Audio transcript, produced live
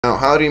Now,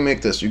 how do you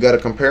make this? You got a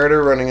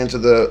comparator running into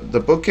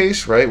the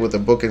bookcase, right, with the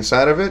book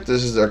inside of it.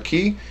 This is our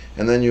key,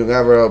 and then you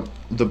have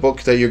the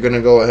book that you're going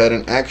to go ahead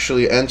and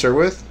actually enter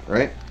with,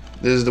 right?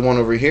 This is the one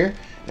over here,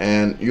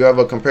 and you have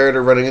a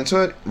comparator running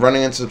into it,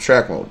 running into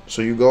subtract mode.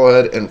 So you go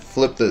ahead and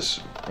flip this,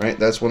 right?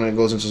 That's when it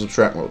goes into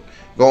subtract mode.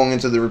 Going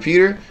into the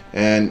repeater,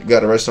 and you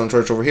got a redstone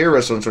torch over here,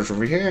 redstone torch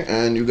over here,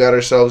 and you got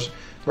ourselves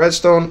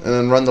redstone, and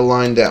then run the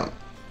line down.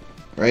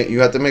 Right, you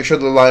have to make sure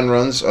the line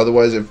runs,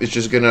 otherwise it's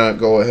just gonna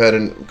go ahead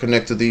and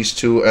connect to these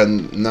two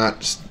and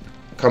not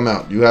come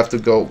out. You have to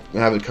go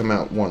have it come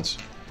out once,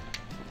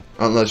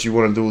 unless you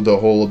want to do the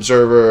whole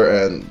observer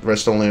and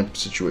redstone lamp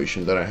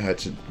situation that I had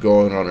to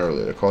go on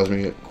earlier. That caused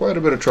me quite a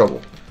bit of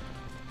trouble.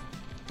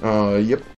 Yep.